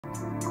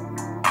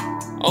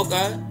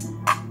Okay.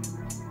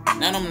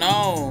 Let them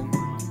know.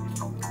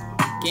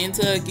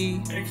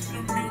 Kentucky.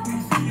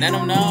 Let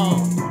them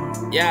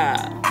know.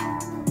 Yeah.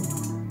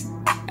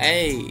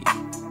 Hey.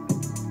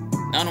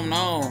 Let them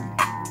know.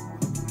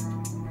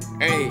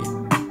 Hey.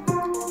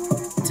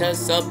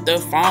 Test up the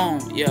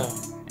phone. Yeah.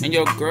 And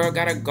your girl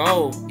gotta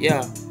go.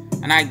 Yeah.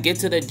 And I get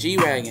to the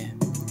G-Wagon.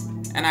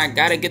 And I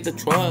gotta get the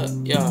truck.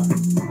 Yeah.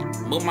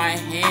 Move my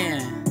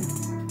hand.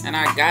 And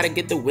I gotta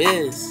get the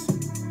whiz.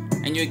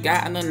 And you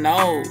got in the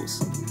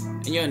nose.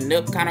 And your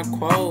nip kinda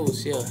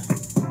closed. Yeah.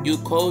 You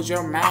close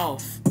your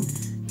mouth.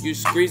 You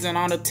squeezing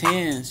on the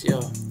tens.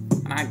 Yeah.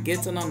 And I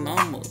get to the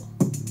number.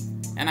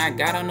 And I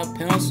got on the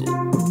pencil.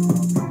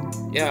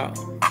 Yeah.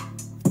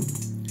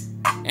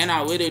 And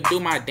I really do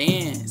my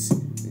dance.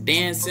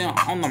 Dancing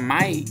on the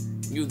mic.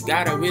 You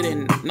gotta really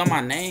know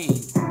my name.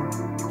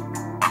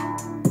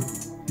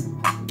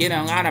 Getting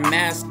a lot of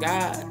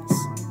mascots.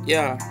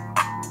 Yeah.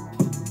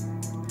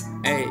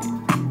 Hey.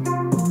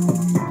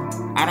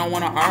 I don't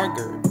wanna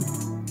argue.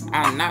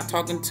 I'm not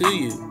talking to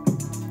you.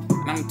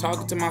 And I'm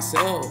talking to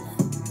myself.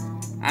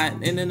 I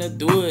ain't to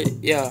do it.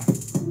 Yeah.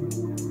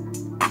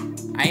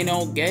 I ain't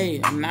no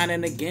gay. I'm not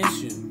in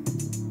against you.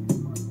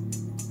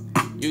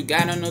 You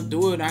got to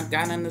do it. I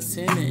got to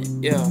send it.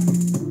 Yeah.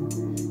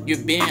 You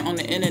been on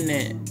the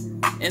internet.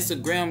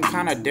 Instagram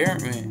kinda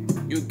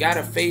different. You got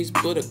a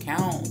Facebook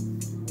account.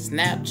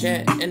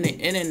 Snapchat and the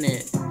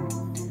internet.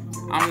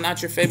 I'm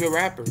not your favorite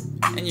rapper.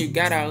 And you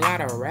got a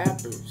lot of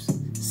rappers.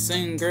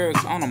 Sing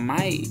girls on a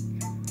mic.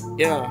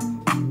 Yeah.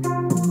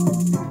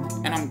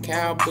 And I'm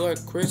Cowboy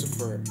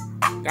Christopher.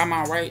 Got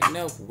my right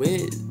left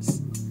whiz.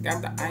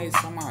 Got the ice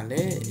on my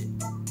leg.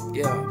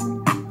 Yeah.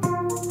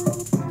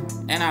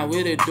 And I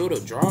really do the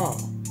draw.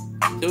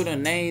 Do the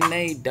nay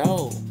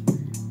do.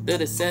 Do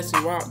the sassy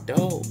rock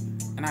do.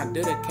 And I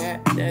do the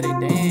cat daddy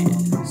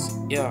dance.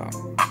 Yeah.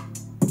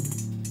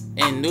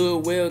 In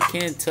Louisville,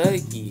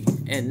 Kentucky.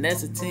 In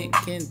Lexington,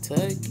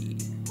 Kentucky.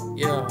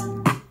 Yeah.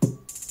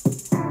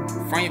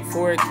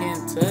 Frankfort,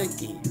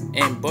 Kentucky.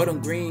 In Bowling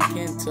Green,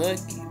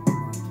 Kentucky.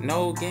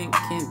 Nogan,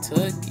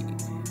 Kentucky.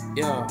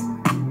 Yeah.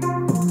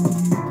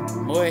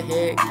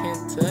 Moorhead,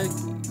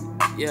 Kentucky.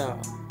 Yeah.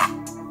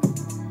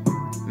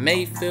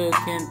 Mayfield,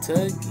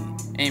 Kentucky.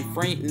 And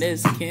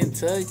Frankness,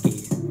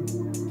 Kentucky.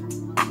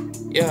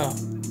 Yeah.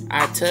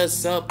 I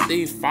test up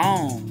the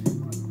phone.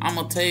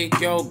 I'ma take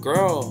your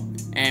girl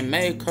and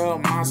make her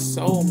my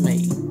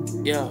soulmate.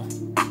 Yeah.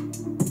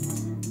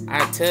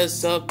 I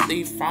test up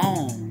the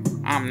phone.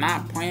 I'm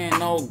not playing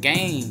no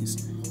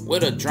games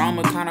with a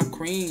drama kind of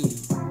queen.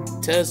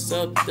 Test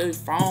up the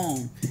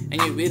phone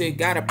and you really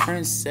got a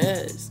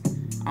princess.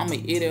 I'ma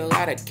eat a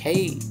lot of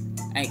cake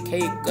and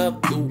cake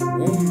up the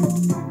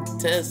womb.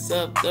 Test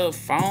up the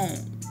phone.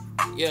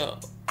 Yeah.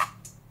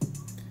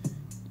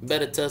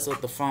 Better test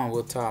up the phone.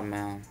 We'll talk,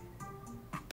 man.